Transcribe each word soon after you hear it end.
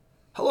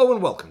Hello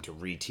and welcome to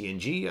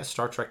Re-TNG, a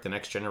Star Trek The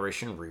Next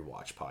Generation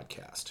rewatch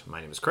podcast. My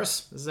name is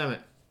Chris. This is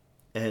Emmett.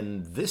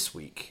 And this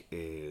week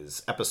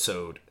is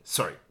Season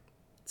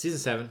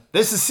 7.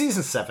 This is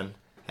Season 7,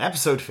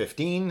 Episode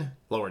 15,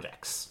 Lower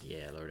Decks.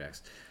 Yeah, Lower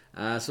Decks.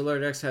 So Lower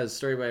Decks has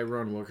story by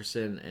Ron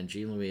Wilkerson and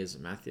Jean-Louise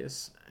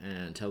Mathias,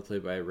 and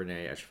teleplay by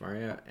Renee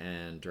Echevarria,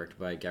 and directed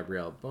by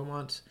Gabrielle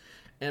Beaumont.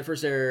 And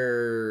first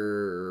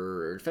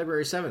aired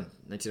February 7th,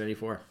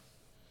 1994.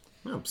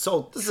 Oh,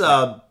 so this is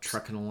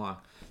Trucking along.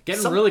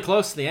 Getting really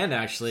close to the end,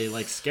 actually.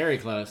 Like, scary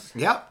close.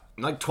 Yeah,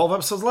 like 12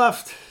 episodes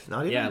left.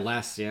 Not even. Yeah,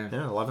 less, yeah.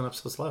 Yeah, 11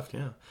 episodes left,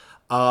 yeah.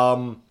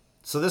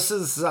 So this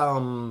is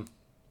an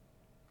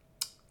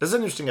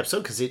interesting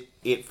episode because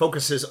it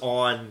focuses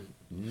on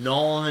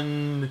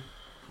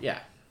Yeah.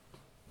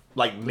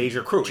 like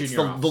major crew. It's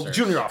the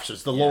junior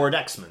officers, the lower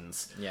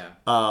decksmans. Yeah.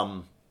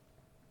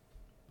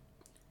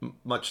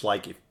 Much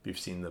like if you've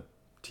seen the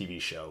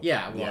TV show.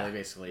 Yeah, well, they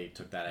basically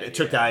took that idea. It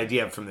took that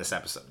idea from this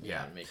episode.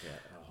 Yeah, and make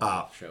a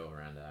whole show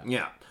around that.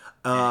 Yeah.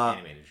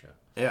 Animated show.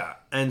 Yeah.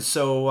 And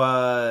so,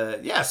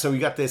 so you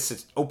got this,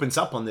 it opens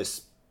up on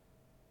this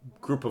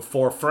group of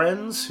 4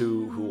 friends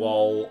who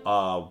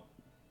all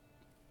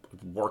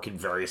work in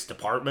various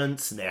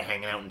departments, and they're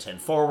hanging out in 10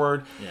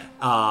 Forward.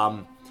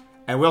 Yeah.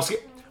 And we also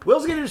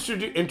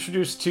get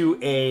introduced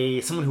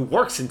to someone who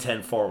works in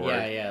 10 Forward.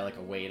 Yeah, like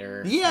a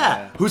waiter.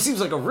 Yeah, who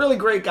seems like a really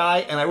great guy,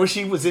 and I wish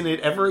he was in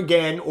it ever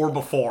again or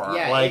before.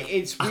 Yeah, like,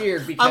 it's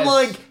weird because... I'm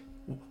like,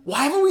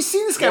 why haven't we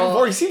seen this guy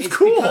before? He seems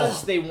cool.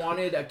 Because they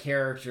wanted a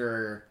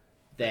character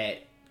that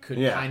could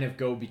kind of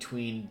go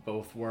between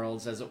both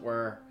worlds, as it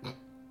were,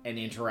 and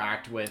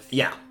interact with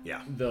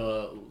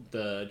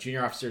the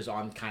junior officers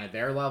on kind of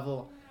their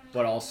level,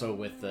 but also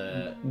with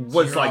the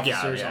senior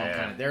officers on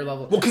kind of their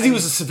level. Well, because he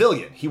was a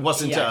civilian. He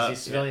wasn't he's a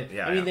civilian.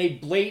 Yeah, they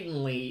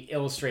blatantly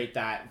illustrate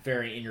that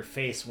very in your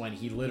face when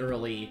he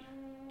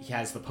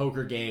has the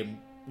poker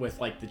game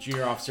with like the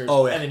junior officers,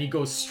 and then he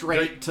goes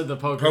straight to the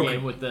poker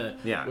game with the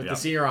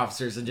senior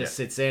officers and just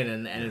sits in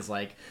and is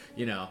like,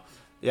 and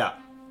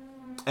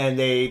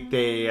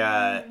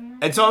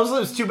and so it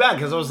was too bad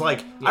because I was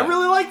like, I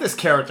really like this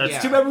character.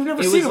 It's too bad we've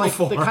never seen him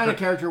before. The kind of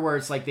character where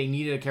it's like they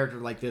needed a character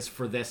like this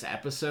for this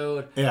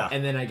episode,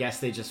 and then I guess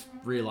they just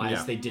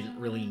realized they didn't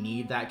really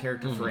need that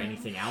character for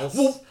anything else.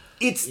 Well,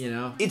 it's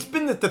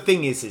been that the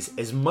thing is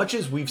as much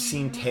as we've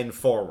seen 10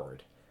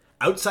 Forward,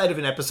 outside of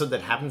an episode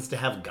that happens to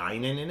have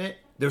Guinan in it,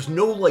 there's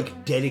no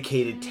like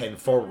dedicated 10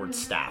 Forward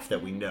staff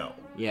that we know.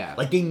 Yeah.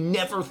 Like they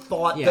never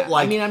thought that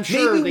like I'm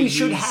sure maybe we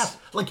should have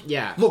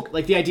look,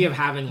 like the idea of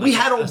having like we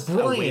had a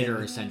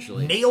waiter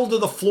essentially nailed to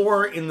the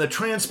floor in the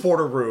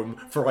transporter room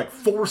for like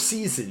 4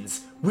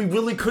 seasons. We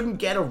really couldn't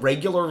get a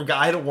regular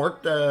guy to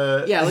work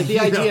the like the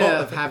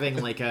idea of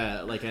having like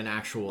an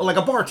actual like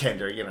a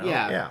bartender,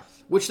 Yeah.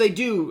 Which they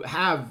do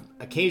have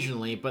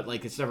occasionally, but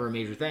like it's never a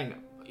major thing.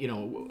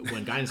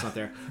 When Guinan's not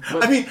there.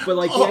 But, the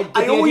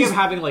idea of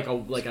having like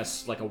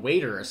a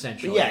waiter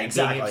essentially. Yeah,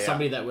 exactly.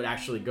 Somebody that would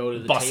actually go to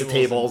the bust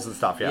tables and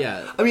stuff.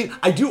 Yeah. I mean,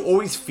 I do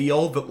always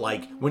feel that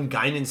like when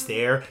Guinan's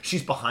there,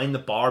 she's behind the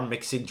bar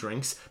mixing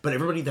drinks, but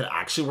everybody that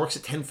actually works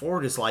at 10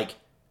 Forward is like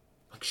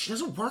she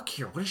doesn't work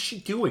here. What is she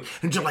doing?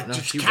 And they're like,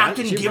 she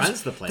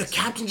runs the place. The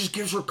captain just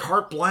gives her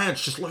carte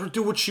blanche. Just let her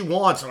do what she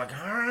wants. I'm like,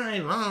 all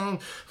right, well,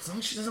 as long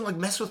as she doesn't like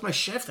mess with my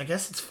shift, I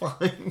guess it's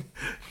fine.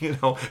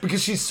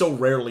 Because she's so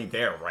rarely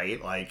there,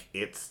 right? Like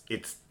it's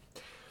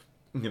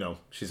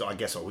she's I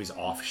guess always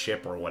off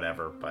ship or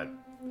whatever. But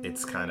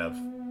it's kind of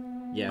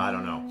I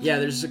don't know. Yeah,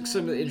 there's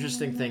some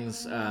interesting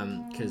things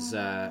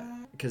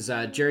because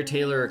Jerry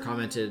Taylor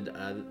commented,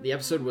 the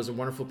episode was a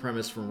wonderful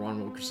premise from Ron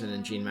Wilkerson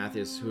and Jean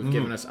Mathias, who have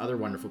given us other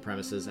wonderful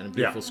premises and a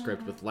beautiful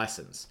script with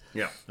lessons.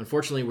 Yeah.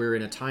 Unfortunately, we were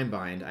in a time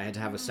bind. I had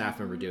to have a staff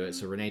member do it,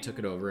 so Renee took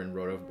it over and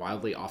wrote a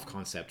wildly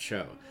off-concept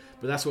show.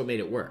 But that's what made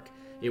it work.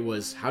 It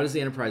was, how does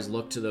the Enterprise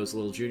look to those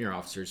little junior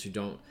officers who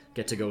don't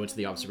get to go into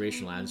the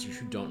observation labs,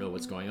 who don't know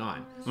what's going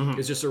on? It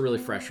was just a really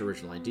fresh,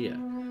 original idea.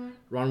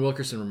 Ron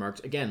Wilkerson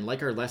remarked, again,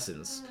 like our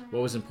lessons,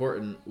 what was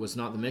important was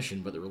not the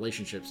mission, but the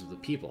relationships of the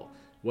people.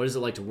 What is it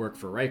like to work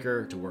for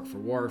Riker, to work for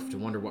Worf, to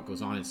wonder what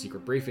goes on in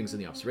secret briefings in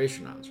the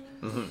observation lounge?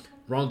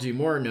 Ronald D.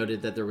 Moore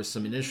noted that there was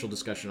some initial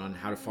discussion on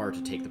how far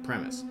to take the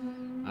premise.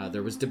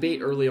 There was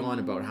debate early on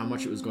about how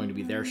much it was going to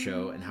be their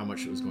show and how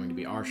much it was going to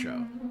be our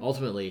show.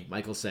 Ultimately,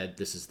 Michael said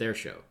this is their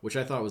show, which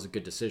I thought was a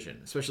good decision,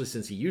 especially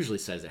since he usually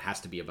says it has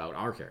to be about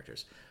our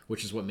characters,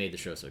 which is what made the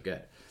show so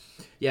good.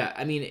 Yeah,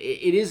 I mean,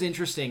 it is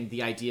interesting,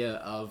 the idea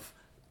of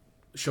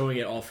showing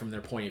it all from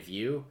their point of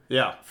view,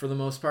 for the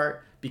most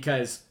part,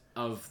 because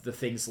of the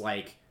things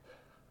like,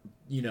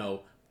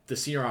 the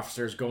senior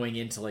officers going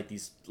into like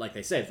these, like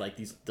they said, like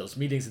those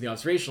meetings in the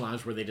observation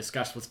lounge where they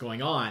discuss what's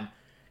going on,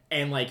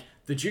 and like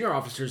the junior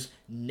officers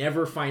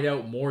never find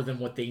out more than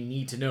what they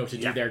need to know to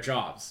do their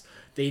jobs.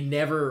 They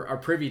never are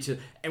privy to,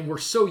 and we're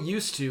so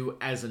used to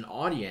as an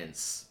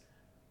audience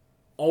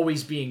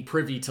always being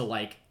privy to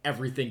like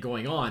everything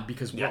going on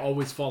because we're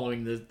always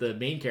following the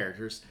main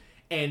characters,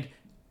 and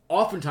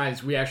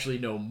oftentimes we actually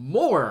know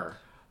more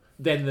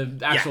than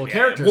the actual Yeah.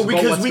 characters. Well, about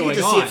because what's we get going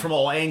to see on. it from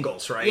all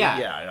angles, right? Yeah.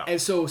 Yeah.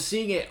 And so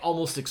seeing it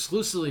almost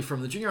exclusively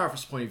from the junior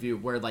officer's point of view,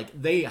 where like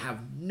they have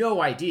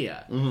no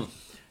idea. Mm-hmm.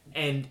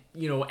 And,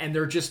 you know, and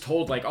they're just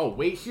told like, oh,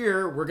 wait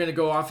here, we're going to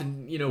go off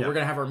and, you know, we're going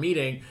to have our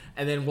meeting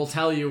and then we'll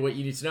tell you what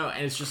you need to know.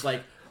 And it's just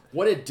like,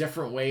 what a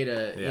different way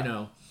to, you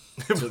know,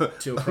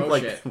 to approach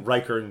like it.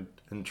 Riker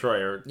and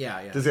Troy are.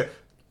 Yeah.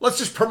 Let's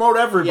just promote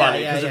everybody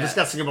because they're yeah.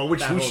 discussing about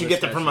That who whole should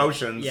get the discussion.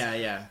 promotions.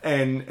 Yeah.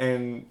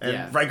 And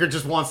Yeah. Riker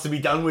just wants to be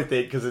done with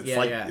it because it's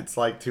it's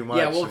like too much.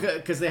 Yeah, well,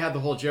 because they had the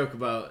whole joke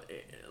about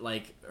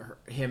like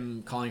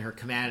him calling her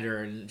commander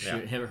and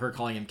her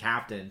calling him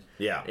captain.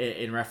 Yeah.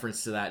 In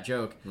reference to that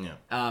joke. Yeah.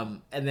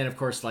 And then of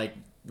course like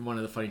one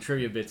of the funny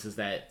trivia bits is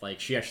that like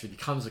she actually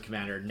becomes a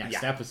commander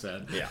next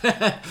episode.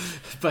 Yeah.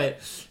 but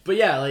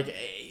yeah, like,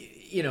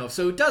 you know,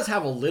 so it does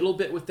have a little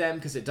bit with them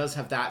because it does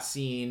have that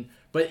scene,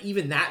 but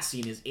even that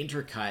scene is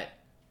intercut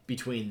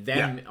between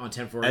them on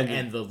 10 Forward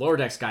and the Lower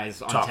Decks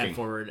guys on 10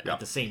 Forward at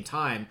the same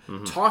time,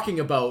 talking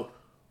about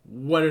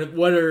what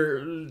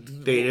are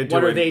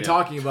they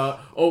talking about?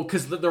 Oh,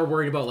 because they're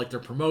worried about like their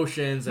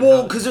promotions. And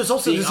well, because there's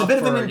a bit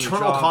of an new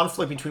internal job.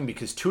 conflict between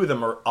because two of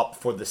them are up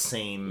for the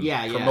same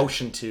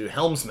promotion to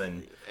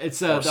helmsman. It's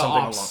or the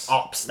something ops. along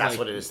ops. That's like,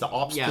 what it is. The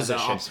ops the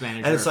position. ops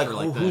manager and it's like, for,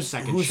 like, the who's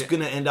second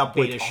going to end up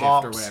beta with shift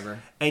ops? or whatever.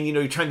 And you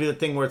know, you're trying to do the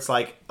thing where it's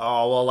like,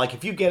 oh well, like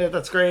if you get it,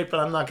 that's great, but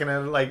I'm not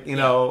gonna like, you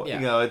know,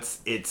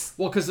 it's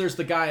well, because there's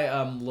the guy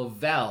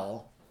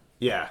Lavelle.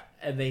 Yeah.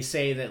 And they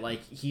say that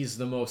like he's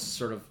the most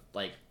sort of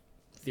like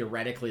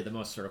theoretically the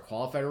most sort of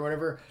qualified or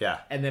whatever. Yeah.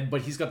 And then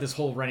but he's got this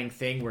whole running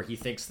thing where he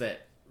thinks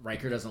that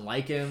Riker doesn't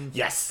like him.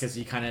 Yes. Because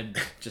he kind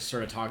of just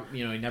sort of talk,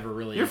 you know, he never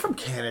really. You're from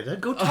Canada.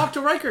 Go talk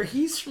to Riker.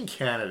 He's from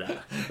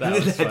Canada. That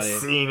and was that funny.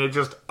 scene, it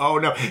just, oh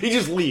no. He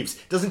just leaves.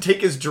 Doesn't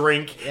take his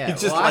drink. Yeah.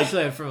 He's just well, like,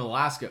 actually, I'm from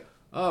Alaska.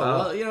 Oh,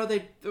 well, you know,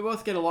 they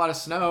both get a lot of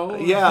snow.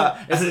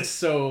 Yeah. It's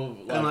so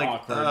like,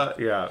 awkward.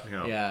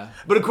 Yeah.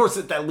 But of course,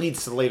 that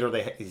leads to later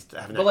he's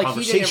having a like,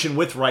 conversation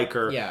with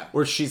Riker. Yeah.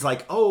 Where she's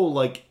like, oh,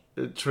 like,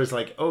 Troy's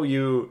like, oh,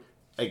 you,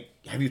 like,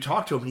 have you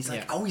talked to him? And he's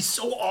like, oh, he's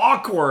so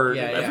awkward.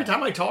 Yeah, Every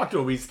time I talk to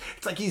him, it's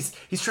like he's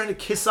trying to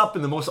kiss up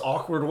in the most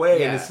awkward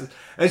way. Yeah. And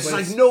it's just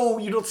like, no,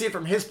 you don't see it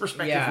from his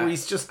perspective. Where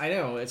he's just, I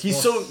know.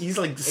 He's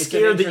like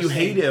scared that you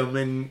hate him.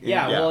 And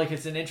well, like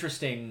it's an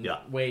interesting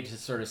way to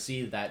sort of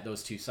see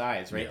those two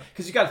sides, right?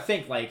 Because you got to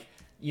think like,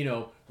 you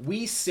know,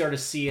 we sort of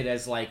see it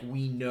as like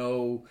we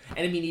know, and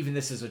I mean even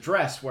this is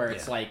addressed where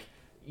it's like,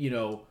 you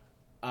know,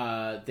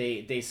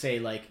 they say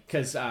like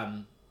because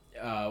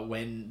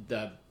when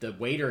the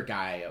waiter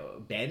guy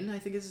Ben, I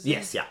think is his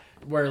name? yeah.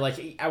 Where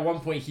like at one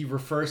point he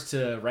refers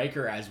to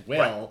Riker as Will,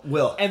 Right.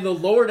 Will, and the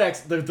Lower Decks,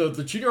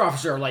 the junior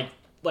officer are like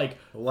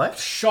what?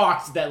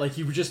 shocked that like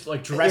he would just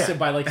like dress him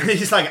by like and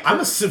he's like, I'm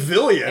a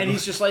civilian, and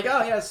he's just like,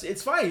 oh yes,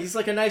 it's fine, he's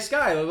like a nice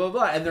guy, blah blah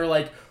blah, and they're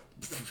like,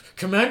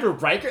 Commander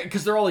Riker,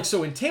 because they're all like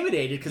so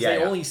intimidated because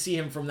they only see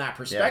him from that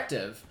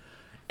perspective,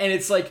 and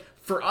it's like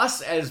for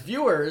us as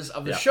viewers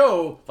of the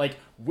show, like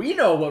we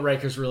know what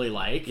Riker's really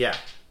like,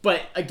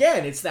 but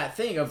again, it's that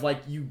thing of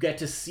like you get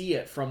to see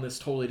it from this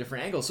totally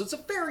different angle. So it's a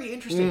very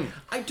interesting.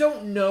 I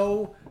don't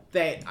know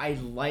that I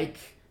like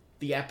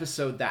the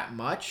episode that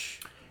much.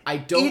 I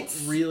don't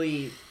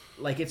really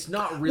like. It's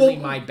not really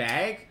my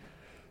bag.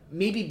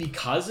 Maybe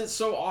because it's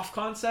so off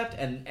concept,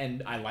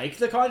 and I like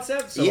the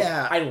concept. So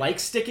I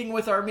like sticking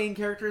with our main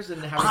characters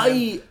and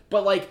having them.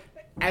 But like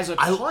as a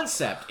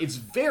concept, it's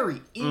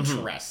very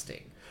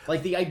interesting.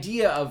 Like the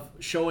idea of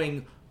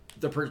showing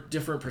the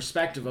different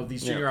perspective of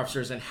these junior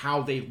officers and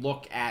how they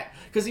look at,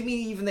 because I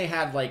mean even they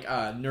had like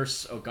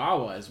Nurse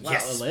Ogawa as well,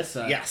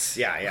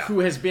 Alyssa, who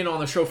has been on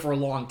the show for a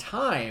long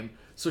time,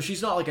 so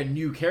she's not like a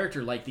new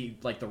character like the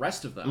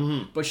rest of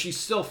them, but she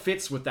still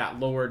fits with that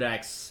Lower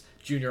Decks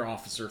junior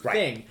officer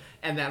thing,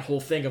 and that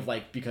whole thing of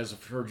like because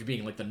of her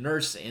being like the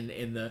nurse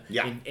in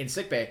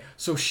sickbay,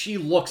 so she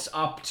looks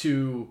up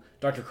to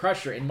Dr.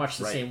 Crusher in much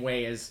the same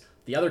way as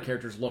the other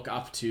characters look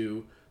up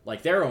to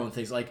like their own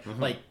things, like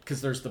because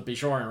there's the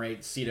Bajoran,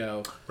 right,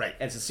 Sito, and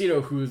it's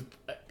Sito who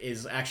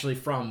is actually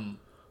from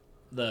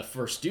the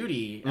First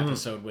Duty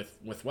episode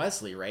with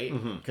Wesley, right?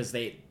 Because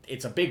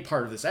it's a big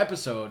part of this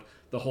episode,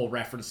 the whole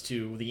reference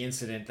to the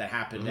incident that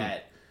happened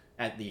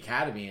at the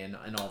academy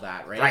and all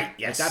that, right? Right.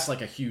 Yes, like, that's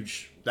like a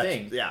huge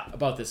thing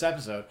about this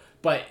episode.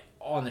 But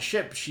on the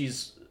ship,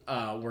 she's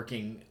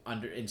working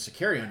in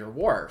security under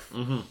Worf.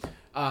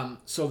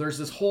 So there's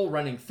this whole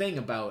running thing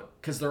about,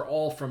 because they're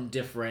all from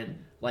different,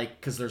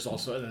 like, because there's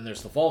also, and then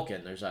there's the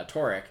Vulcan, there's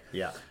Torek,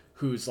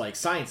 who's like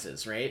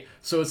sciences, right?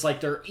 So it's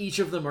like each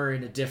of them are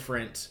in a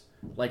different,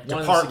 like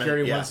one of them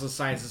security, one's the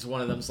sciences,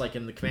 one of them's like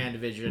in the command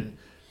division,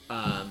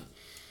 and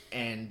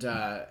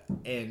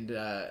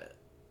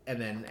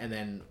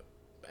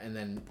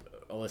then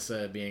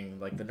Alyssa being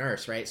like the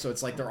nurse, right? So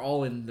it's like they're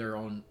all in their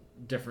own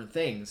different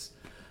things.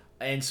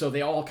 And so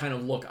they all kind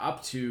of look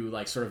up to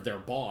like sort of their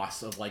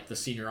boss of like the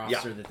senior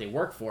officer that they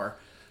work for.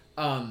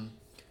 And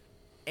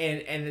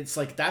it's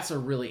like that's a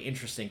really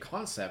interesting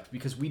concept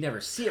because we never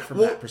see it from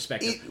that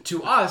perspective.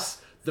 To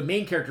us, the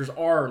main characters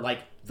are like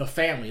the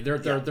family. They're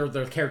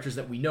the characters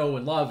that we know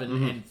and love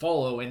and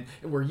follow, and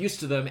we're used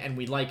to them, and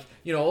we like,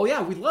 you know, oh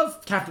yeah, we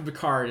love Captain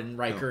Picard and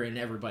Riker and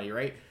everybody,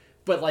 right?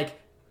 But like,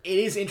 it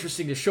is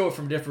interesting to show it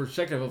from a different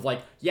perspective of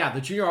like, yeah,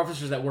 the junior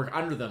officers that work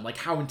under them, like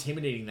how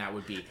intimidating that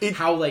would be,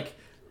 how like,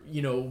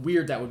 you know,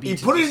 weird that would be. You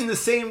put it in the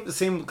same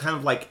kind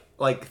of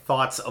like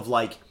thoughts of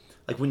like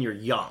when you're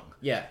young,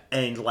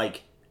 and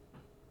like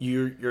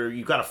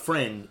you got a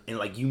friend and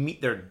like you meet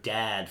their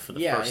dad for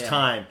the first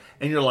time,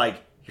 and you're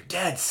like, your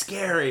dad's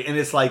scary, and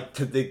it's like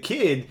to the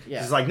kid,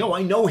 it's like, no,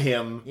 I know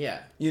him,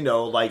 you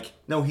know, like,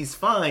 no, he's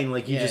fine,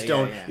 like you just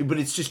don't, but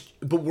it's just,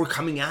 but we're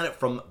coming at it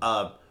from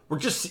we're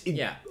just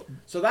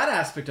so that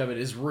aspect of it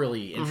is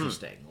really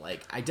interesting.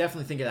 Like, I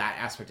definitely think that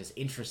aspect is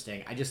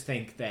interesting. I just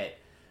think that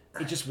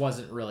it just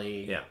wasn't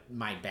really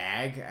my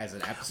bag as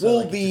an episode.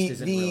 Well, like,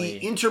 the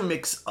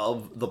intermix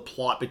of the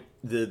plot,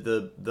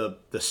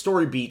 the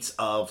story beats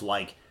of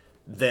like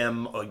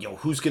them, you know,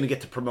 who's going to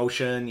get the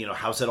promotion, you know,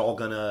 how's it all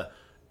going to,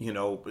 you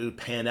know,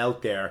 pan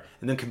out there,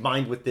 and then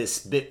combined with this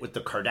bit with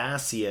the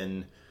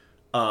Cardassian,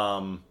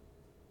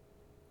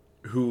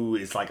 who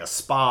is like a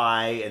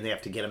spy, and they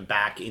have to get him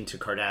back into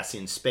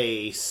Cardassian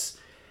space,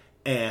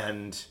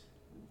 and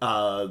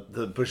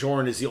the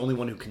Bajoran is the only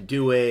one who can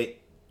do it.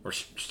 Or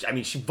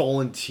she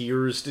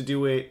volunteers to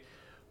do it,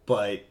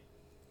 but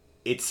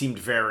it seemed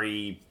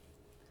very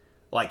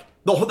like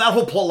that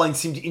whole plot line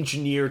seemed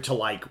engineered to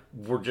like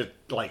we're just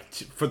like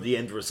for the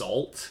end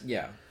result.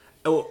 Yeah.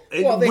 Well,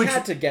 they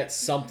had to get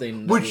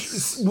something, which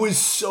was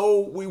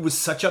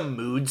such a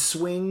mood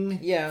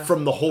swing.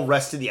 From the whole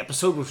rest of the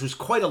episode, which was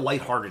quite a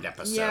lighthearted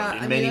episode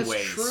in many ways.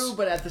 That's true,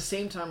 but at the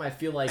same time, I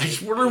feel like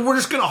we're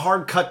just gonna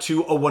hard cut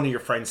to one of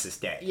your friends is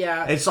dead.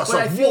 Yeah, and it's also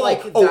like, I feel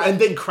like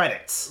and then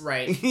credits.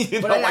 Right,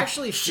 but I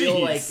actually feel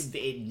like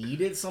it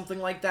needed something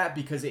like that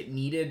because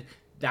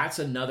that's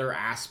another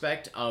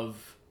aspect of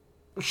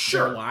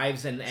their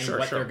lives and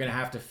what they're going to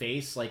have to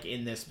face, like,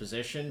 in this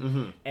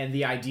position. And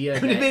the idea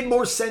that... It made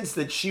more sense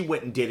that she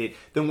went and did it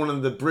than one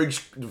of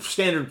the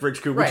standard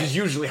bridge crew, which is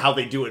usually how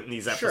they do it in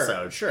these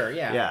episodes.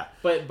 Yeah.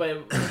 But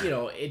you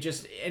know, it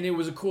just... And it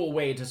was a cool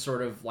way to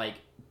sort of, like,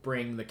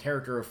 bring the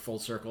character of full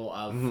circle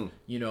of,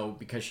 you know,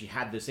 because she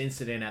had this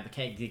incident at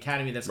the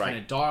academy that's kind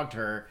of dogged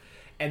her.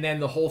 And then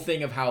the whole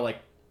thing of how, like,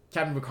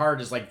 Captain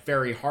Picard is, like,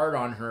 very hard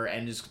on her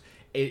and just...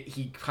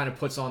 he kind of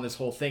puts on this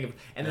whole thing of,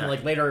 and then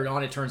like later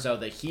on it turns out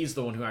that he's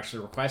the one who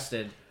actually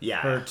requested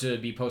her to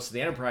be posted to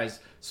the Enterprise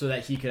so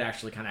that he could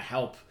actually kind of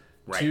help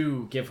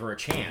to give her a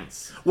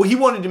chance. Well, he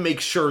wanted to make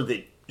sure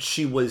that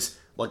she was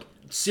like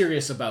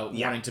serious about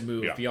wanting to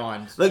move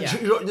beyond, like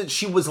that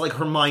she was like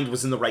her mind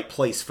was in the right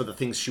place for the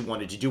things she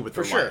wanted to do with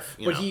her life.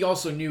 But he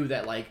also knew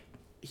that like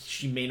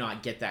she may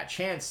not get that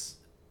chance,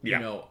 you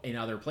know, in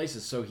other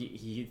places. So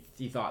he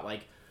thought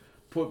like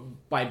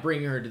by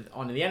bringing her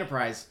onto the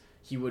Enterprise,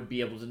 he would be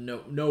able to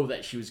know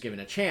that she was given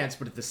a chance,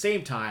 but at the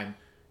same time,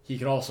 he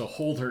could also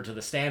hold her to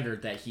the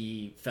standard that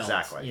he felt,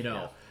 you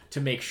know,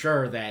 to make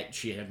sure that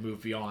she had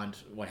moved beyond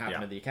what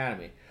happened at the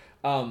Academy.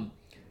 An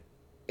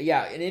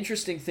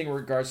interesting thing in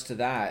regards to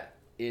that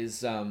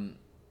is,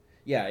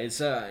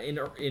 it's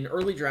in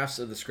early drafts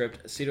of the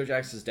script, Cito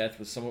Jax's death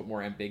was somewhat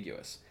more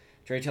ambiguous.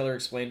 Terry Taylor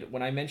explained,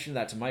 when I mentioned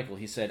that to Michael,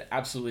 he said,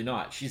 absolutely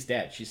not. She's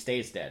dead. She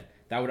stays dead.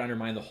 That would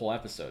undermine the whole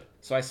episode.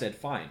 So I said,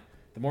 fine.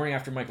 The morning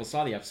after Michael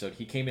saw the episode,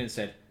 he came in and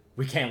said,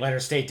 we can't let her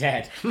stay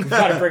dead. We've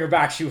got to bring her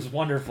back. She was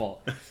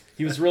wonderful.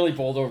 He was really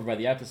bowled over by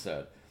the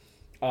episode.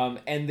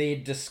 And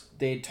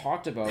they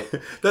talked about...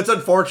 That's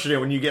unfortunate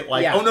when you get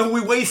like, oh no,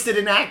 we wasted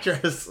an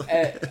actress.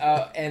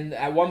 And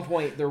at one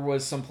point, there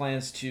was some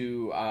plans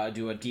to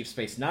do a Deep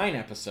Space Nine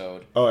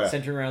episode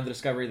centering around the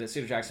discovery that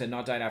Cito Jax had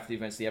not died after the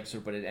events of the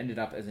episode, but had ended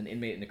up as an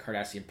inmate in a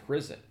Cardassian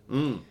prison.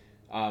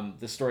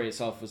 The story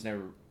itself was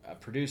never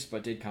produced,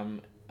 but did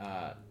come...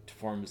 to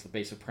form as the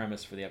basic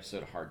premise for the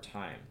episode Hard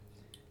Time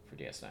for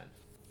DS9.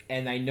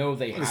 And I know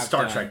they have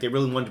Star Trek. They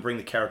really wanted to bring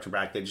the character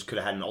back. They just could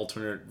have had an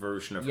alternate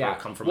version of her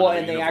come from another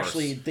universe.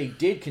 They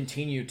did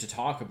continue to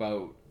talk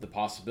about the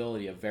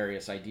possibility of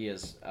various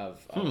ideas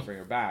of bringing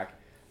her back.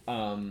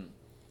 And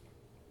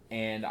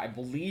I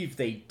believe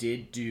they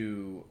did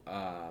do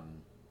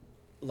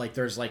like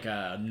there's like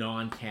a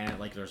non-canon,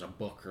 like there's a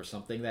book or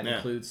something that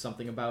includes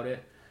something about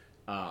it.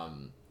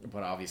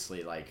 But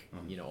obviously, like,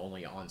 you know,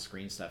 only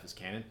on-screen stuff is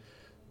canon.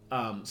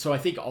 So I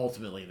think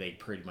ultimately they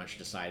pretty much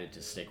decided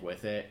to stick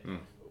with it.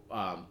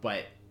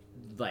 But,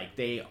 like,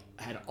 they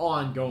had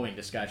ongoing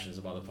discussions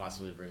about the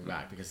possibility of bringing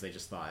back because they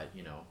just thought,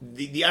 you know...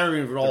 The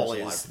irony of it all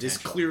is this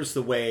clears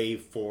the way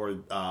for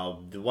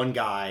the one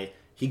guy.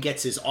 He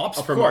gets his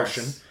ops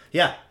promotion. Course.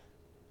 Yeah.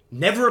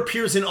 Never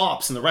appears in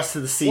ops in the rest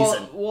of the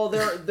season. Well,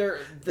 the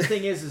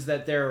thing is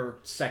that their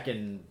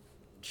second...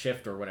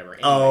 shift or whatever.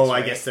 Anyways,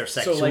 I guess they're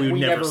second. So like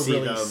we never see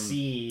really them.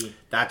 See.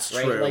 That's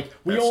true. Like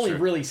we only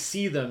really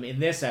see them in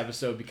this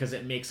episode because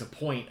it makes a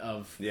point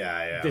of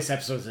this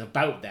episode is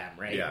about them,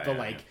 right? But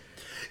like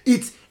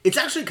it's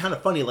actually kind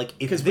of funny, like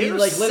because we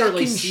like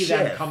literally see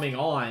them coming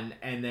on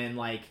and then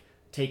like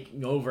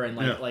taking over and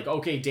like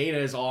okay, Data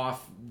is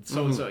off,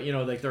 so you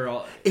know, like they're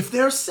all if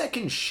their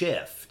second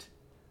shift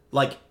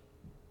like,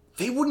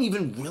 they wouldn't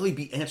even really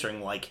be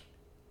answering, like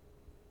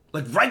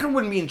Riker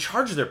wouldn't be in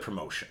charge of their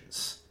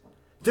promotions.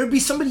 There'd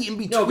be somebody in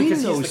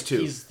between those two.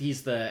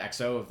 He's the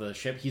XO of the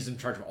ship. He's in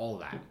charge of all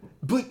of that.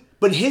 But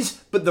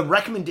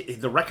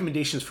the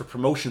recommendations for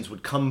promotions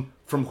would come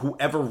from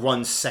whoever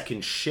runs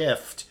second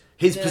shift,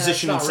 his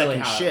position in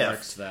second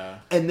shift,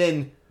 and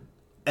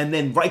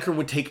then Riker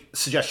would take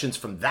suggestions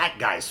from that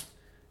guy's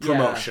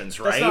promotions,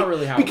 right? That's not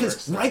really how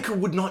because it works, Riker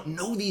would not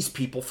know these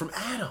people from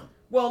Adam.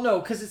 Well,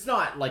 no, because it's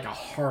not like a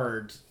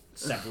hard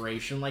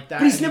separation like that.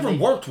 But he's never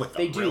worked with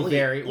them. They do really.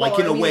 very like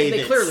in a way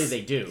that clearly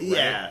they do. Right?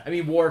 Yeah. I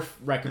mean, Worf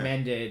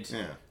recommended.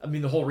 Yeah. I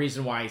mean, the whole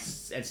reason why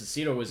Ensign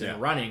Sito was in the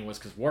running was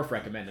because Worf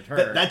recommended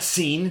her. That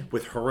scene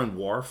with her and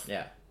Worf.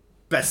 Yeah.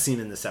 Best scene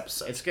in this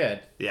episode. It's good.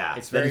 Yeah.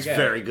 It's very good.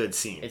 Very good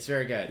scene. It's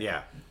very good.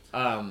 Yeah.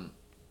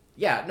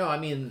 Yeah. No, I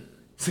mean.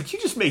 It's like, you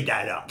just made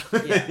that up.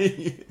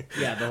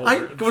 Yeah. The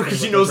whole because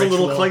she knows a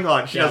little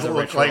Klingon. She knows a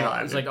little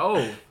Klingon. It's like,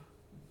 oh.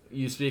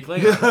 You speak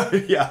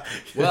Klingon? Yeah.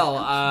 Well,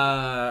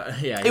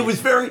 yeah. It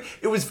was very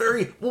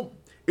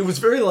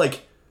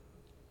like,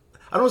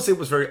 I don't want to say it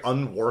was very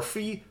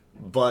unwarfy,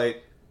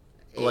 but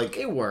like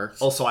it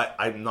worked. Also,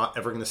 I'm not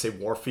ever going to say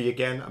Worfy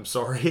again. I'm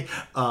sorry.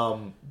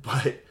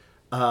 But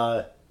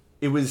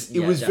it was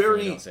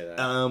very don't say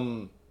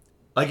that.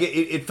 like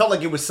it felt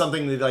like it was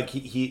something that like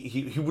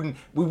we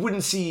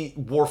wouldn't see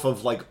Worf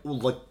of like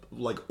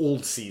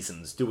old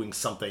seasons doing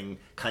something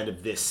kind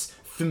of this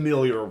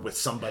familiar with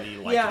somebody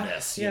like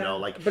this, you know,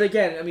 like. But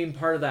again, I mean,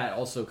 part of that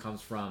also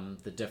comes from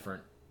the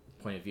different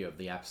point of view of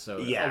the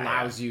episode. It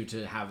allows you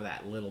to have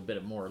that little bit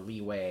of more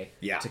leeway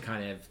to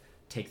kind of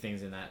take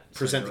things in that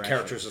present the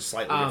characters a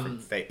slightly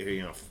different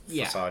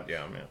facade.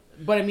 Yeah.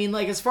 But I mean,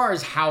 like, as far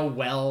as how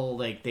well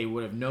like they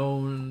would have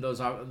known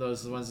those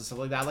ones and stuff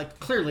like that, like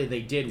clearly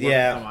they did work with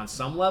them on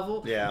some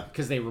level. Yeah.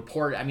 Because they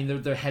report. I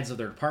mean, they're heads of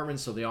their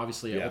departments, so they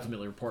obviously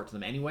ultimately report to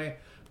them anyway.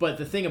 But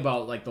the thing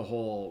about like the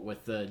whole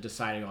with the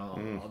deciding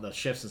on the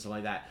shifts and stuff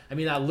like that, I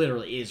mean, that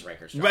literally is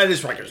Riker's job. That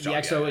is Riker's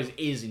job. The XO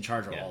is in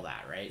charge of all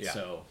that, right? Yeah.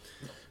 So.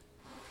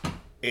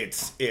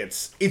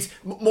 It's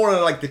more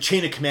like the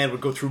chain of command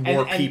would go through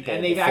more people.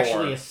 And they've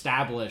actually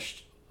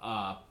established.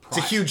 It's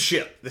a huge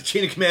ship. The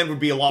chain of command would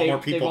be a lot more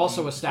people. They've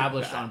also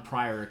established on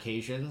prior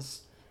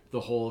occasions the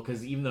whole,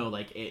 because even though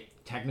like it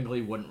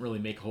technically wouldn't really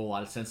make a whole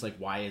lot of sense, like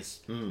why is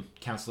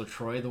Counselor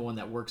Troy the one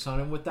that works on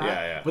him with that?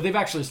 Yeah. But they've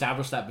actually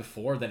established that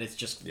before, that it's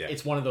just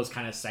it's one of those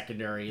kind of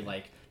secondary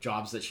like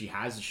jobs that she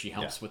has, and she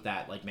helps with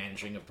that like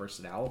managing of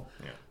personnel,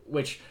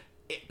 which.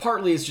 It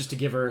partly is just to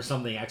give her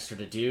something extra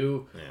to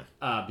do,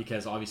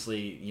 because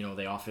obviously, you know,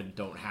 they often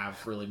don't have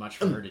really much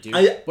for her to do.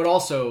 But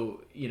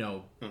also, you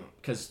know,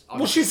 because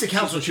she's the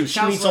counselor too.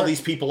 She meets all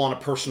these people on a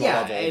personal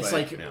level. It's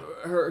like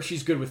her.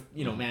 She's good with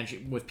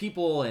managing with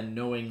people and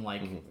knowing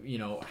like you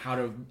know how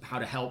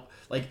to help,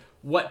 like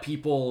what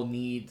people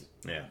need.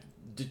 Yeah.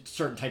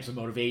 Certain types of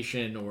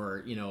motivation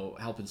or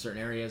help in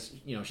certain areas,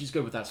 she's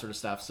good with that sort of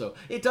stuff, so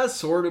it does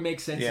sort of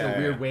make sense in a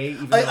weird way.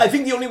 I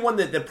think the only one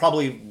that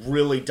probably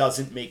really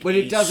doesn't make but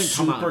it doesn't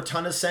super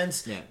ton of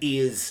sense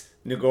is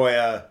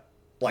Nagoya,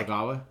 like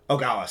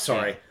Ogawa,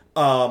 sorry.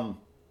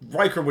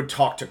 Riker would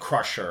talk to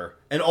Crusher,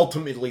 and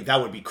ultimately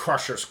that would be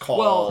Crusher's call.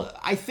 Well,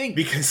 I think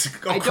because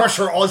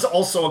Crusher is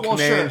also a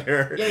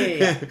commander. Sure.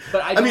 Yeah.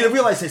 But I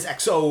realize his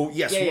XO.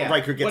 Yes,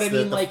 Riker gets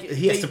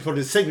he has to put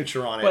his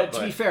signature on it. But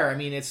to be fair, I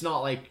mean, it's not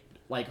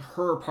like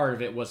her part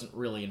of it wasn't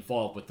really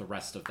involved with the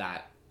rest of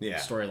that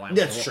storyline.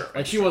 That's true.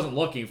 Like she wasn't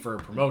looking for a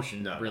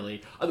promotion,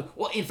 really.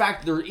 Well, in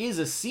fact, there is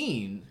a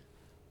scene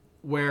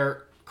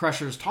where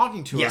Crusher's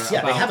talking to her. Yes, they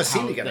have a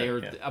scene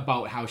together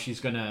about how she's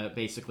gonna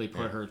basically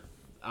put her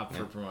up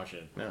for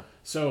promotion. Yeah.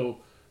 So,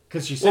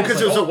 because she says,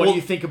 what do you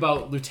think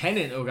about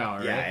Lieutenant Ogawa,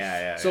 right?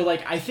 Yeah. So,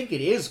 like, I think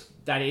that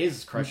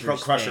is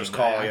Crusher's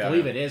call. I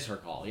believe it is her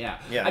call. Yeah.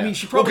 Yeah. I mean,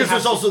 she probably because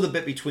there's also the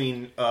bit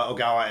between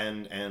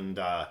Ogawa and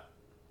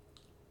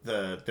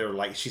they're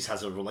like she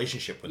has a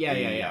relationship with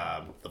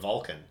the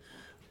Vulcan.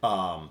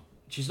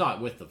 She's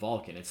not with the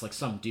Vulcan. It's like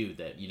some dude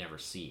that you never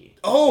see.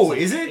 Oh,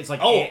 is it? It's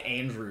like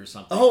Andrew or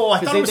something. Oh, I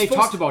thought they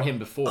talked about him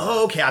before.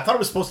 Oh, okay. I thought it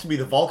was supposed to be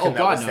the Vulcan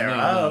that was there.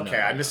 Okay.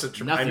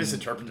 No. I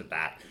misinterpreted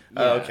that.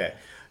 Yeah. Okay.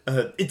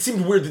 It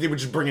seemed weird that they would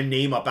just bring a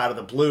name up out of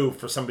the blue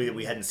for somebody that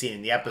we hadn't seen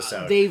in the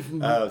episode.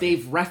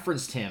 They've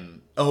referenced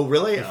him. Oh,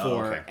 really?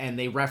 Before, and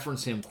they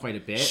reference him quite a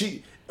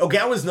bit.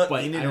 Ogawa's not.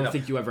 But I don't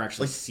think you ever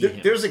actually see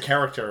him. There's a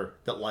character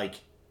that, like,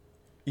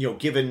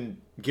 given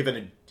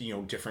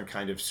a different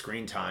kind of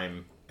screen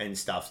time and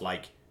stuff,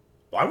 like,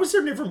 why was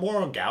there never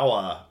more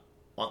Ogawa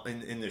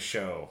in the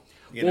show?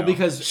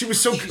 Because she was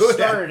so good. She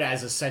started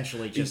as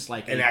essentially just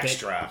like an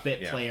extra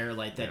bit player,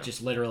 like that.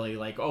 Just literally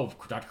like, oh,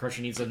 Dr.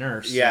 Crusher needs a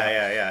nurse.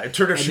 Yeah. It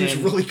turned out she was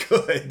really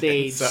good.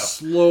 They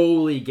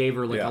slowly gave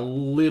her like a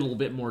little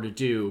bit more to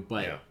do,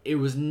 but it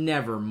was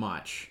never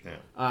much.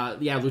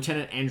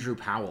 Lieutenant Andrew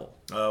Powell.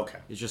 Oh, okay.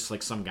 Is just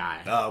like some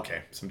guy. Oh,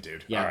 okay, some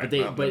dude. Yeah,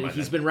 right. but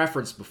he's been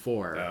referenced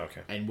before. Oh,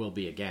 okay. And will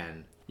be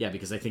again. Yeah,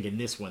 because I think in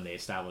this one they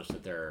established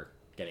that they're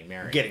getting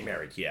married.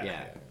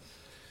 Yeah.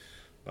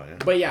 Oh, yeah.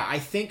 But yeah, I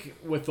think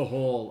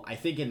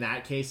in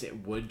that case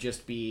it would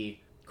just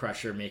be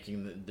Crusher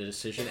making the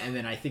decision, and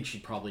then I think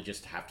she'd probably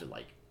just have to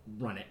like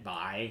run it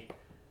by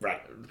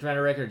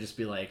Frederick, or just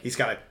be like, he's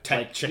got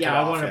to check it I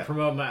off. want to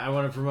promote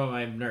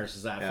my nurse.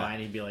 Is that fine?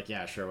 He'd be like,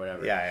 yeah, sure,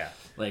 whatever. Yeah.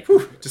 Like,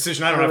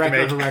 decision I don't have to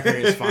make. Her record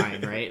is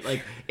fine, right?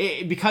 Like,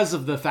 because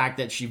of the fact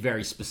that she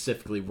very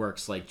specifically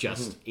works like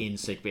just in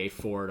sickbay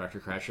for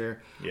Dr.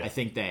 Crusher. I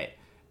think that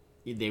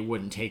they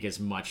wouldn't take as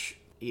much.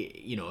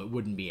 You know, it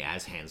wouldn't be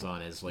as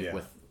hands-on as like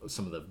with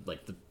some of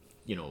the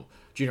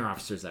junior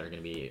officers that are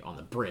going to be on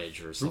the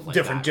bridge or something like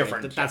that.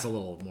 Right? That's a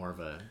little more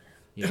of a,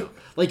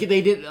 like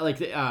they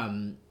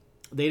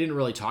didn't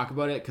really talk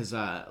about it because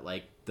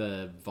like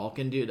the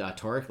Vulcan dude,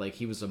 Torek, like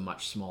he was a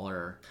much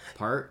smaller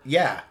part.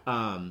 Yeah.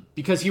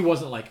 Because he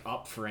wasn't like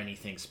up for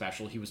anything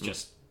special. He was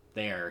just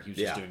there. He was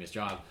just doing his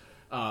job.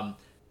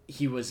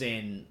 He was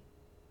in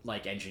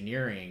like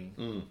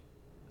engineering,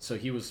 so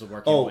he was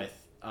working with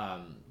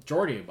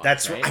Geordi.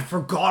 That's right. I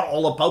forgot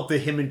all about the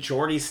him and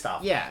Geordi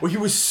stuff. Yeah. Where he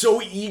was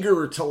so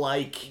eager to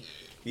like.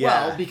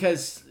 Yeah. Well,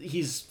 because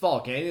he's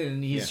Vulcan,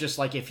 and he's just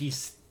like if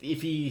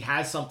he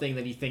has something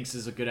that he thinks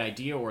is a good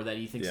idea or that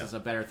he thinks is a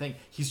better thing,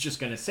 he's just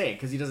gonna say it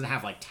because he doesn't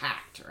have like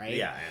tact, right?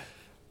 Yeah.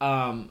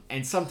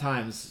 And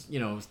sometimes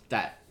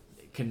that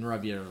can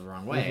rub you the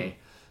wrong way,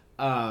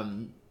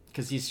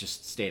 because he's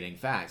just stating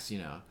facts,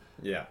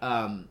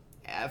 Yeah.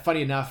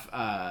 Funny enough,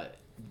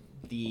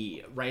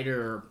 the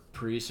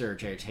writer-producer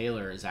Jerry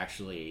Taylor is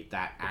actually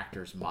that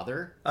actor's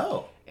mother.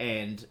 Oh.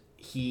 And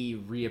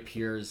he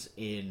reappears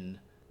in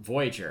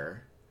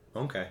Voyager.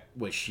 Okay.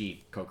 Which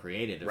she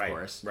co-created, of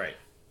course. Right.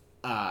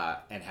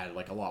 And had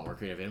like a lot more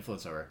creative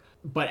influence over.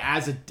 But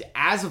as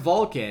a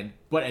Vulcan,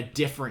 but a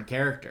different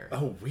character.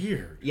 Oh,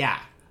 weird. Yeah.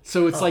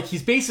 So it's like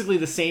he's basically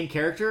the same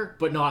character,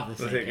 but not the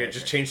same character.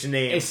 Just changed the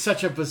name. It's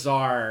such a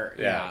bizarre...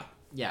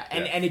 Yeah.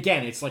 And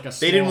again, it's like a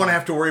small... They didn't want to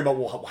have to worry about,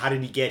 well, how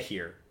did he get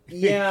here?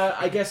 Yeah,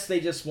 I guess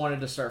they just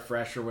wanted to start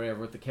fresh or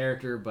whatever with the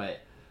character,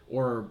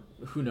 or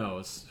who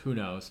knows?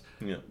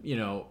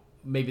 Yeah.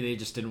 Maybe they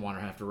just didn't want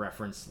to have to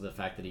reference the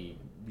fact that he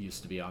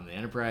used to be on the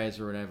Enterprise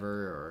or whatever,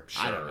 or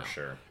I don't know.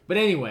 Sure. But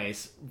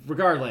anyways,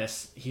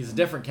 regardless, he's a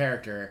different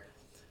character,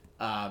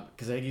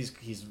 because I think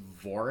he's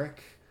Vorik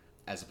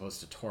as opposed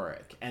to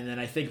Torek. And then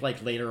I think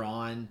like later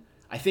on,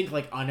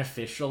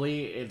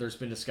 unofficially, there's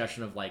been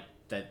discussion of like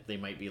that they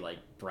might be like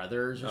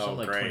brothers or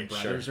something, like twin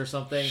brothers or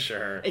something.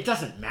 Sure. It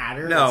doesn't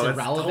matter. No, it's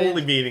irrelevant. It's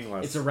totally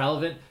meaningless. It's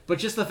irrelevant. But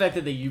just the fact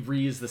that they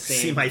reuse the same...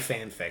 See my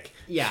fanfic.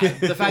 Yeah,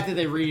 the fact that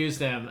they reuse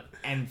them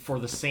and for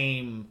the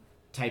same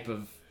type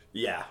of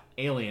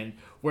alien,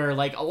 where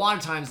like a lot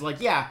of times, like,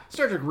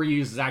 Star Trek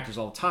reuses actors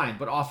all the time,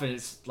 but often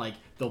it's like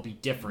there'll be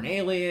different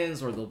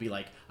aliens, or there'll be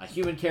like a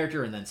human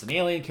character and then some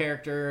alien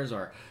characters,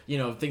 or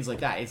things like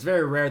that. It's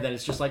very rare that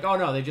it's just like, oh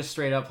no, they just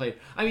straight up played.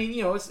 I mean,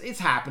 it's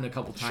happened a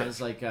couple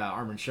times, like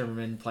Armin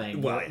Shimmerman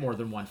playing more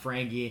than one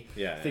Ferengi,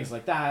 things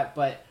like that.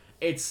 But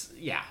it's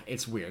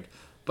weird.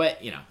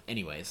 But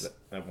anyways,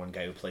 that one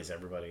guy who plays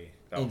everybody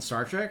in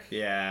Star Trek.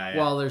 Yeah.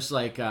 Well, there's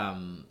like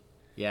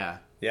Yeah.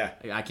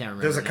 I can't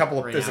remember. There's a couple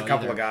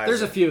of guys.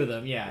 There's a few of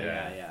them.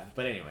 Yeah.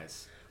 But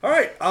anyways. All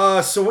right.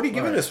 So what are you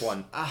giving this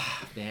one?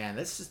 Man,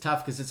 this is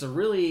tough because it's a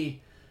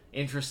really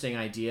interesting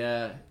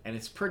idea and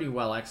it's pretty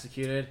well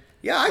executed.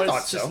 Yeah, I thought so.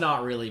 It's just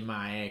not really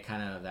my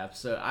kind of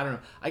episode. I don't know.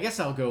 I guess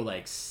I'll go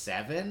like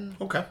 7.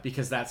 Okay.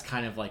 Because that's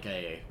kind of like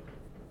a,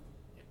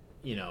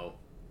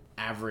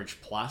 average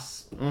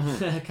plus.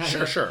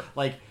 Sure.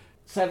 Like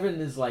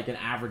 7 is like an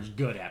average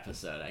good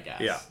episode, I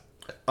guess. Yeah.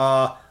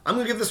 I'm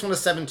gonna give this one a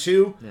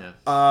 7.2. Yeah.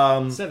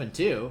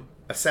 7.2.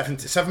 A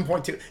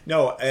 7.2.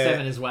 No.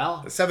 7 as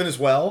well. 7 as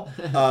well.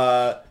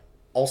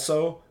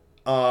 Also.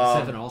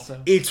 7 also.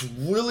 It's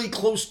really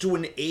close to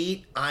an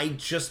 8. I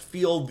just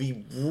feel the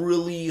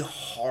really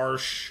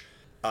harsh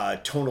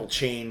tonal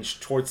change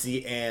towards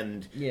the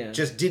end.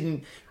 Just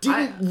didn't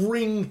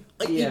ring.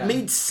 It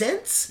made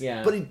sense.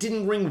 But it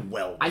didn't ring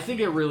well. I think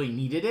it really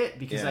needed it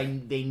because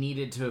they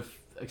needed to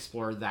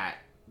explore that.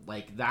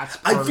 Like that's.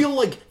 I feel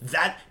like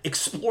that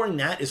exploring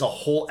that is a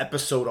whole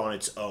episode on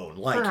its own.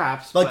 Like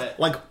perhaps,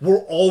 like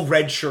we're all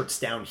red shirts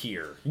down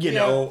here,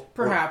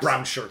 perhaps or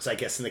brown shirts, I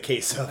guess, in the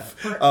case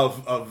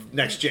of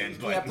Next Gen.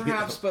 But,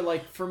 perhaps, but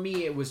like for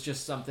me, it was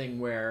just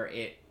something where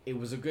it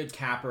was a good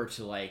capper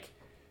to like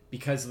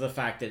because of the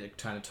fact that it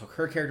kind of took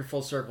her character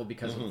full circle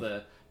because of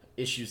the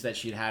issues that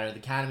she'd had at the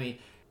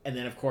Academy, and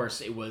then of course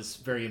it was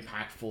very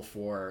impactful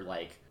for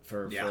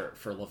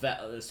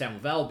Sam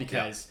Lavelle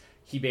because.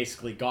 He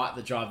basically got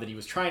the job that he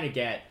was trying to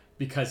get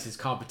because his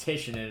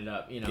competition ended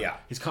up,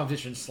 his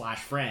competition /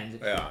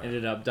 friend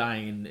ended up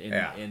dying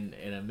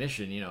in a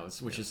mission,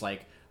 which is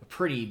like a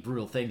pretty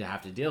brutal thing to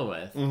have to deal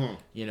with,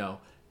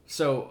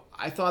 So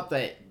I thought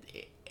that,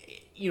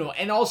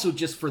 and also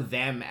just for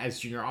them as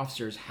junior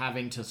officers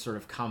having to sort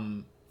of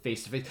come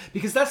face to face,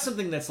 because that's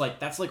something that's like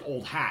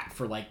old hat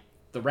for like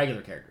the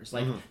regular characters.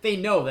 Like they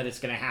know that it's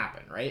going to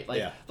happen, right?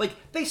 Like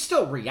they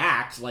still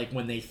react like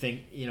when they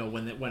think,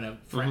 when a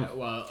friend,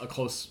 a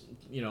close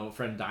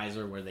friend dies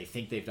or where they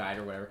think they've died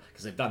or whatever,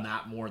 because they've done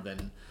that more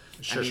than.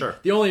 Sure.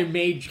 The only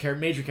major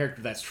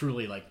character that's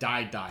truly like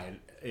died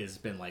has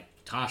been like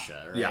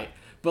Tasha, right? Yeah.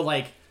 But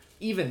like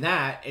even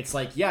that, it's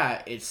like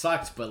it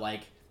sucked, but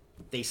like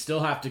they still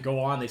have to go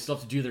on. They still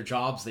have to do their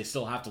jobs. They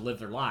still have to live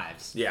their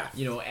lives. Yeah.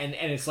 And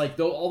it's like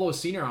all those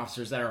senior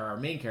officers that are our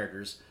main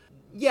characters.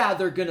 Yeah,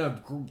 they're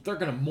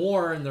gonna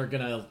mourn. They're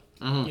gonna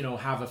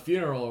have a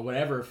funeral or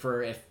whatever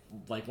for if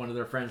like one of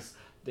their friends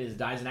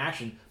dies in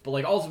action. But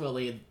like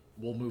ultimately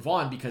we'll move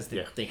on because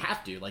they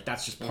have to. Like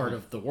that's just part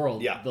of the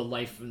world, the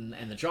life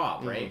and the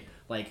job, right?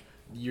 Like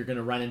you're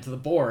gonna run into the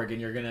Borg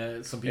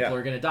and some people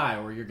are gonna die,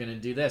 or you're gonna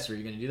do this or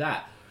you're gonna do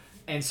that.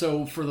 And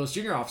so for those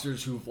junior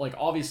officers who like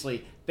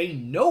obviously they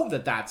know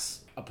that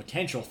that's a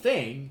potential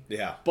thing,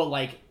 but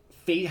like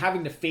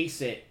having to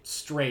face it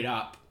straight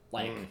up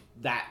like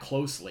that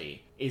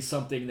closely is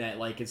something that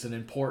like it's an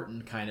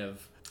important kind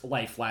of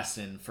life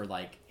lesson for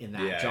like in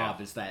that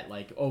job is that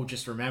like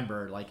just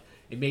remember like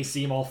it may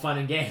seem all fun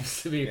and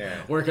games to be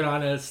working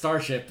on a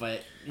starship,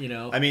 but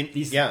I mean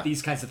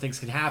these kinds of things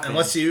can happen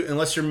unless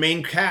you're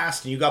main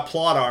cast and you got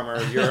plot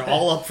armor, you're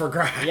all up for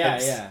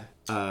grabs.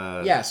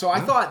 So I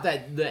thought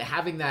that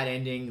having that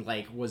ending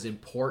like was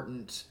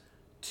important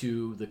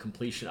to the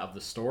completion of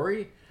the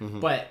story,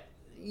 but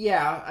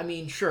I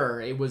mean sure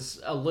it was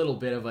a little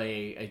bit of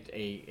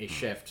a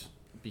shift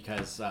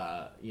because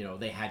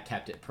they had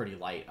kept it pretty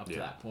light up to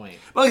that point.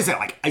 But like I said,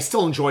 like I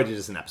still enjoyed it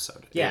as an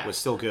episode. It was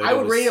still good. I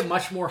would rate it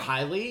much more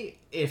highly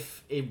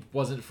if it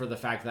wasn't for the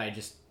fact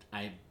that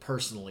I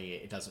personally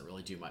it doesn't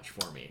really do much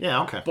for me.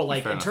 Yeah, okay. But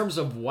like in terms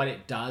of what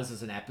it does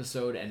as an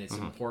episode and its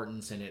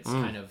importance and its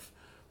kind of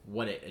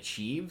what it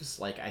achieves,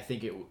 like I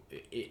think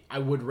I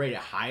would rate it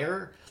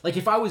higher. Like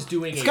if I was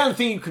doing it's the kind of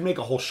thing you could make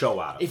a whole show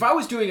out of. If I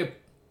was doing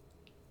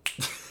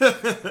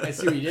I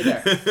see what you did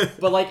there.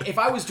 But like if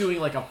I was doing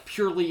like a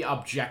purely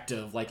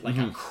objective, like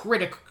a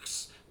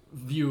critic's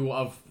view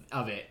of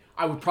it,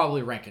 I would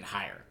probably rank it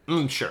higher.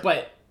 Sure.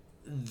 But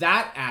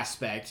that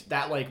aspect,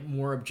 that like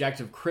more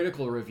objective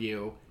critical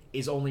review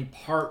is only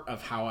part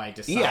of how I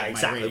decide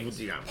my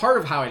ratings. Part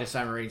of how I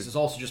decide my ratings is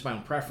also just my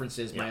own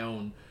preferences, my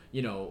own,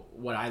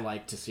 what I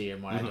like to see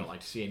and what I don't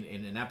like to see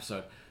in an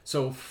episode.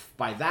 So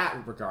by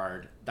that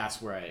regard,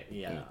 that's where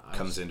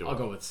I'll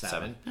go with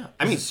 7. Yeah.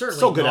 I mean, it's certainly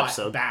still good not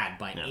episode. Bad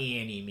by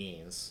any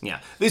means. Yeah,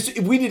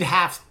 if we did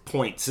half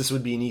points, this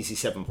would be an easy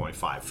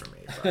 7.5 for me.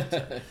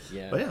 But,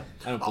 but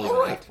I don't believe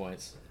in half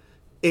points.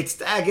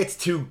 That gets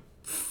too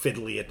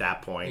fiddly at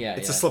that point.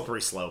 It's a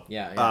slippery slope.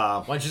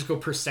 Why don't you just go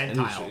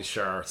percentile?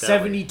 Sure.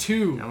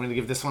 72. I'm going to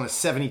give this one a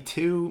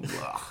 72.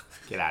 Ugh,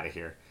 get out of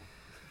here.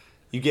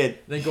 You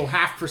get then go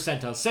half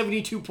percentile,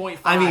 72.5.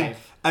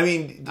 I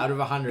mean, out of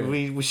 100.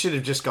 We should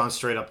have just gone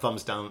straight up,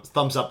 thumbs down,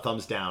 thumbs up,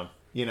 thumbs down.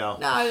 No,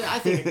 I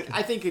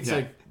think it's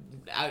out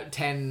of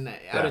 10.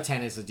 Out of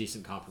 10 is a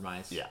decent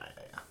compromise. Yeah.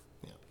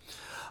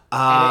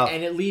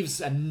 And it leaves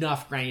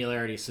enough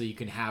granularity so you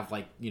can have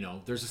like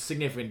there's a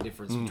significant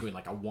difference between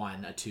like a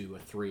 1, a 2, a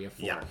 3, a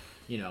 4.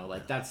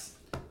 Like that's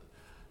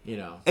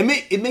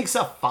It makes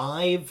a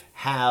 5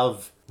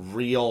 have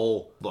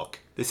real look.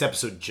 This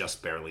episode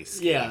just barely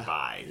skated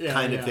by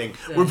kind of thing.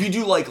 Where if you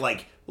do like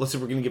let's say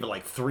we're gonna give it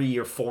like 3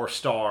 or 4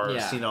 stars,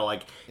 exactly.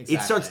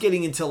 It starts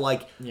getting into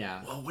like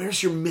well,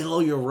 where's your middle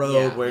of your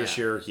road? Where's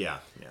your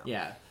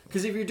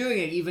because if you're doing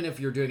it, even if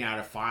you're doing it out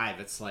of 5,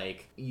 it's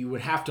like you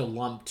would have to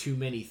lump too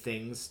many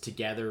things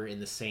together in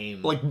the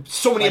same. Like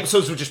so many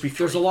episodes would just be 3.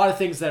 There's a lot of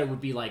things that it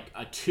would be like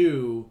a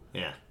 2.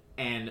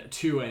 And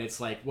 2, and it's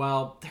like,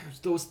 well,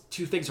 those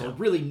two things are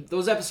really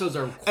those episodes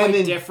are quite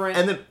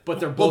different,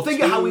 but they're both.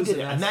 Think of how we did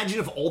it.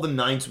 Imagine if all the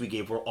 9s we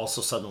gave were also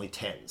suddenly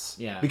 10s.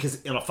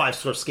 Because in a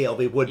 5-star scale,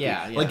 they would be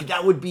like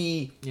that would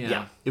be.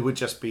 It would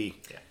just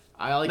be.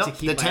 I like to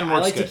keep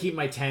to keep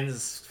my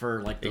 10s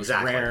for like those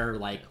rare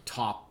like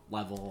top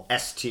level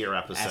S tier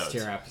episodes. We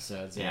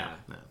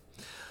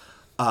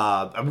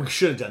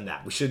should have done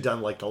that. We should have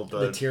done like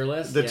the tier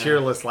list. The tier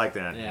list like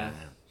that.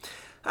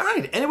 All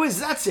right. Anyways,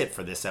 that's it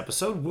for this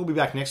episode. We'll be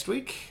back next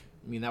week.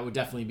 I mean, that would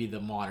definitely be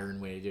the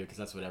modern way to do it because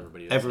that's what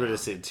everybody does. Everybody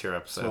does tier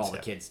episodes. That's what all the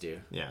kids do.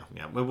 Yeah.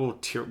 We'll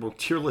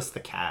tier list the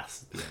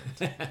cast.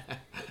 So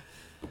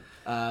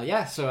I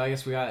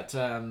guess we got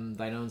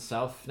Thine Own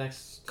Self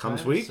next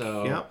Comes time. week.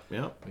 So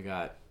Yep. We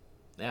got.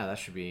 Yeah, that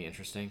should be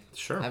interesting.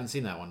 Sure. I haven't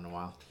seen that one in a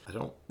while. I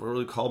don't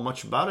really recall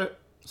much about it.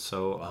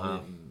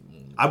 So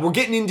we're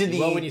getting into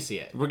when you see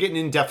it. We're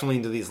getting definitely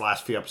into these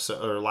last few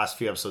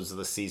episodes of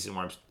the season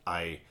where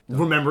I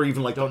remember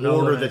even like the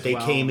order that they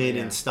came in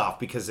and stuff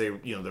because they're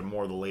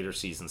more the later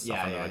season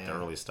stuff and the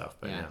early stuff.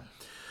 But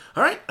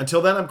All right.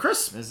 Until then, I'm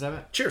Chris. This is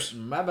Evan. Cheers.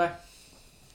 Bye bye.